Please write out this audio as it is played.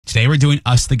Today we're doing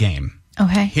Us the Game.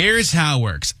 Okay. Here's how it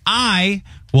works. I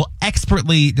will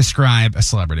expertly describe a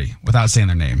celebrity without saying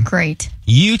their name. Great.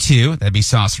 You two, that'd be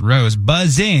Sauce and Rose,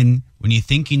 buzz in when you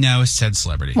think you know said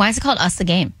celebrity. Why is it called Us the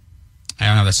Game? I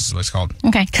don't know if that's what it's called.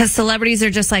 Okay. Because celebrities are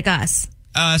just like us.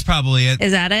 That's probably it.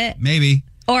 Is that it? Maybe.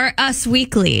 Or Us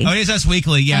Weekly. Oh, it is Us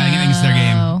Weekly. Yeah, I think it's their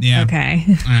game. Yeah. Okay.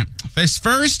 All right. This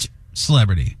first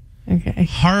celebrity. Okay.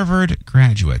 Harvard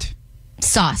graduate.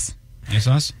 Sauce. Yes,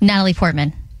 Sauce? Natalie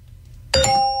Portman.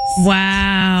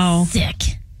 Wow.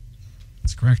 Sick.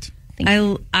 That's correct.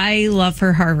 I love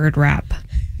her Harvard rap.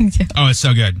 Oh, it's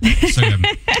so good. So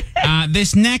good.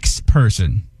 This next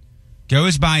person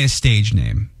goes by a stage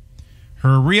name.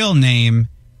 Her real name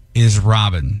is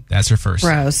Robin. That's her first.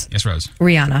 Rose. Yes, Rose.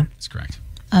 Rihanna. That's correct.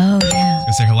 Oh, yeah. I was going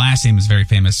to say her last name is very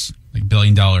famous, like $1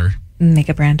 billion.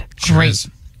 Makeup brand. Sure Great. is.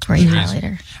 Great Sure is.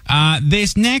 highlighter.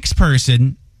 This next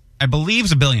person, I believe,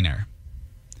 is a billionaire.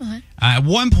 What? At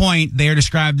one point, they are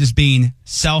described as being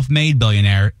self-made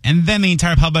billionaire, and then the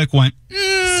entire public went,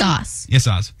 Sauce. yes,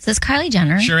 Sauce. Is this Kylie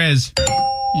Jenner? Sure is.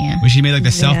 Yeah. When she made like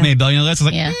the self-made billionaire list, I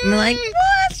was like, Yeah. I'm like,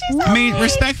 what? I mean,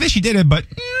 respect that she did it, but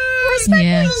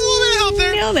Yeah. there's a little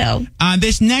bit out there. No.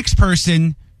 This next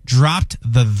person dropped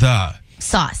the.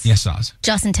 Sauce. Yes, Sauce.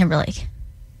 Justin Timberlake.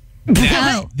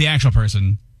 The actual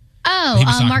person. Oh, he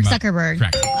was talking Mark about. Zuckerberg.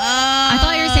 Correct. I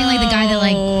thought you were saying like the guy that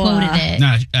like quoted it.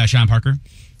 No, Sean Parker.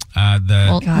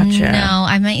 Well, Gotcha. No,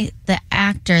 I meant the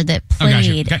actor that Oh, gotcha.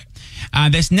 played. Okay.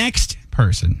 This next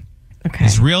person, Okay.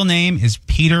 his real name is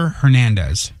Peter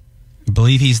Hernandez. I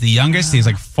believe he's the youngest. He has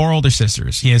like 4 older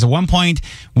sisters. He has at one point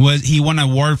he won an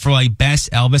award for like best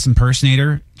Elvis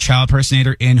child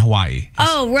impersonator in Hawaii.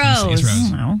 Oh, Rose.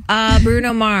 Yes, Rose. Oh.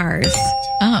 Bruno Mars.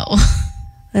 Oh.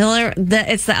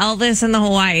 It's the Elvis in the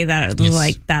Hawaii that Yes.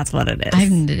 like that's what it is. I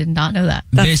did not know that.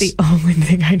 That's This- the only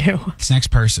thing I know. This next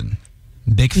person,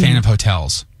 big fan of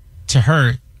hotels. To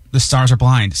her, the stars are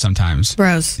blind sometimes.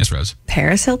 Rose. Yes, Rose.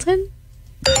 Paris Hilton?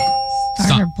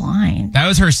 Stars are blind. That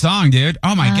was her song, dude.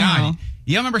 Oh my Oh. God.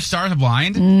 You don't remember Stars Are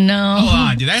Blind? No. Hold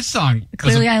on, dude. That song.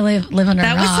 Clearly, I live under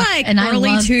That a was rock, like and I early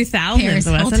love 2000s, Paris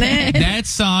wasn't it? Hilton. That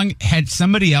song, had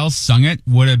somebody else sung it,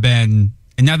 would have been,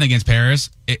 and nothing against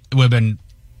Paris, it would have been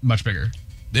much bigger.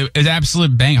 It was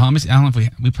absolute bang. I don't know if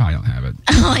we probably don't have it.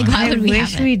 Like, why would we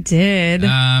wish have it? we did.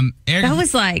 Eric, That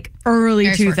was like early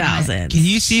Eric's working on it. 2000s. can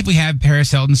you see if we have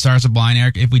Paris Hilton Stars Are Blind,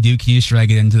 Eric? If we do, can you just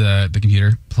drag it into the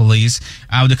computer, please?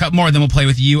 With a couple more, then we'll play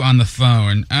with you on the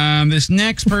phone. This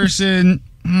next person,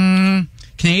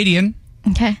 Canadian.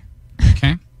 Okay.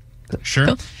 Okay. Sure.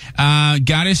 Cool.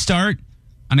 Got his start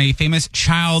on a famous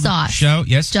child Sauce. show.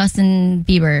 Yes. Justin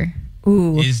Bieber.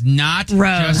 Ooh, Is not Rose.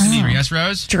 Justin Bieber. Yes,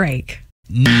 Rose? Drake.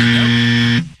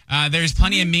 Nope. There's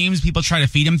plenty of memes. People try to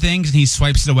feed him things, and he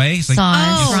swipes it away. It's like,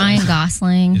 Sauce. Ryan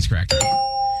Gosling. it's correct.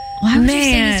 Why would you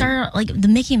say Man. he started like the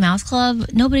Mickey Mouse Club?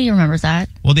 Nobody remembers that.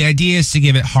 Well, the idea is to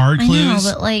give it hard I clues.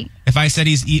 know, but like If I said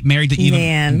he's married to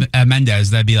Man. Eva Mendes,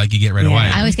 that'd be like you get right away.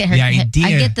 I always get her. The I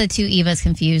idea, get the two Evas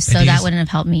confused, so Ideas- that wouldn't have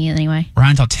helped me anyway. we're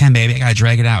on until 10, baby. I gotta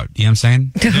drag it out. You know what I'm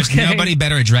saying? There's Okay. nobody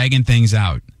better at dragging things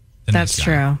out than That's this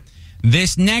guy. true.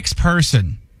 This next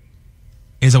person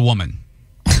is a woman.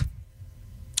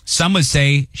 Some would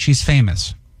say she's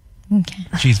famous. Okay.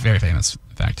 She's very famous,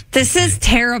 in fact. This is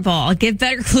terrible. Get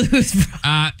better clues,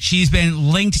 bro. She's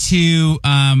been linked to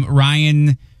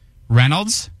Ryan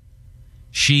Reynolds.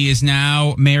 She is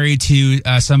now married to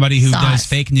somebody who Sauce. does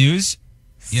fake news.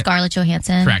 Yeah. Scarlett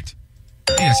Johansson. Correct.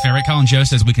 Yeah, that's fair, right? Colin Joe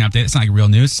says we can update. It's not like real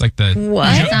news. It's like the What?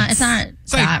 It's not like-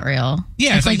 that real.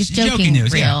 Yeah, it's like joking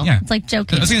news. real. Yeah, yeah. It's like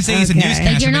joking. I was going to say he's a Okay.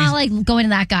 newscaster. Like you're but not he's- like going to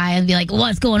that guy and be like,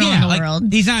 "What's going on in the like, world?"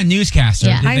 he's not a newscaster.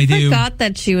 Yeah. They I do. forgot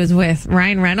that she was with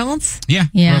Ryan Reynolds. Yeah,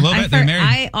 Yeah. for a little bit. They're married.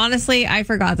 I honestly, I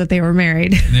forgot that they were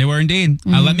married. They were indeed.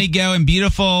 Let me go in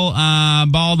beautiful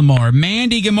Baltimore.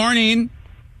 Mandy, good morning.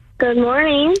 Good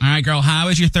morning. All right, girl. How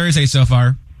is your Thursday so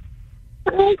far?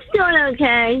 It's doing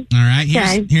okay. All right.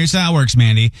 Okay. Here's how it works,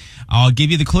 Mandy. I'll give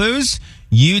you the clues.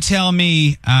 You tell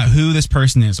me who this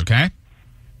person is, okay?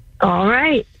 All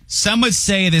right. Some would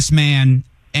say this man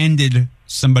ended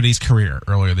somebody's career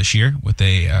earlier this year with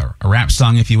a rap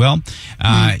song, if you will.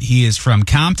 He is from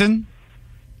Compton,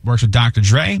 works with Dr.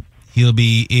 Dre. He'll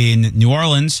be in New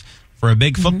Orleans for a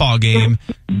big football game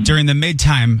during the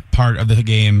mid-time part of the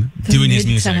game, doing his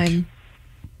music. Mid-time.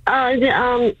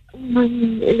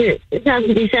 It's not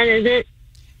 50 Cent, is it?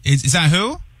 Is that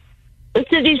who? It's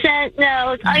 50 Cent?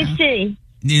 No, it's Ice-T.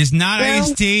 It is not No.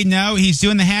 Ice-T. No, he's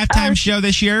doing the halftime show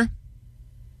this year.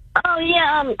 Oh,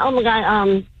 yeah. Oh, my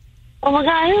God. Oh, my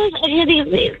God.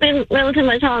 It's been rolling to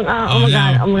my tongue. Oh, my no.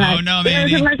 God. Oh, my God. Oh, no, Rolling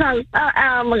Mandy. to my tongue.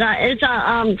 Oh, my God.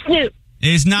 It's Snoop.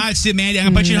 It is not. Mandy,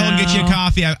 I'm going to put you on hold and get you a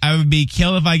coffee. I would be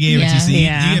killed if I gave it to you. So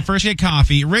you get first get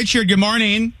coffee. Richard, good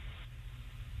morning.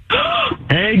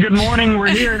 Hey, good morning. We're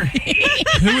here.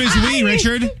 Who is we,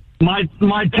 Richard? My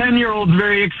 10-year-old's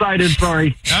very excited.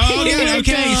 Sorry. Oh, good.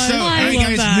 Okay. So, all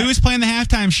right, guys, who is playing the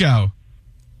halftime show?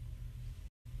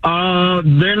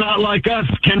 They're not like us.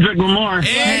 Kendrick Lamar.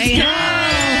 It's good.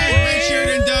 Richard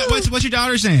and what's your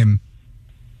daughter's name?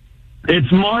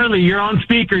 It's Marley. You're on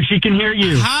speaker. She can hear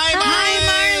you. Hi,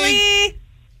 Marley.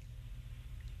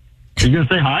 Are you going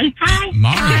to say hi? Hi.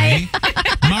 Marley.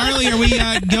 Marley, are we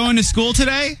going to school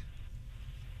today?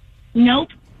 Nope.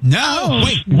 No.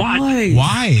 Wait. What?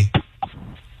 Why?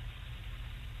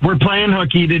 We're playing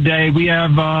hooky today. We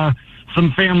have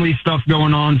some family stuff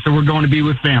going on, so we're going to be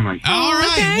with family. All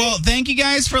right. Okay. Well, thank you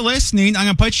guys for listening. I'm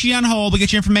going to put you on hold. We'll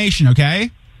get your information,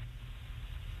 okay?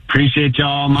 Appreciate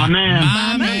y'all. My man.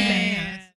 My man.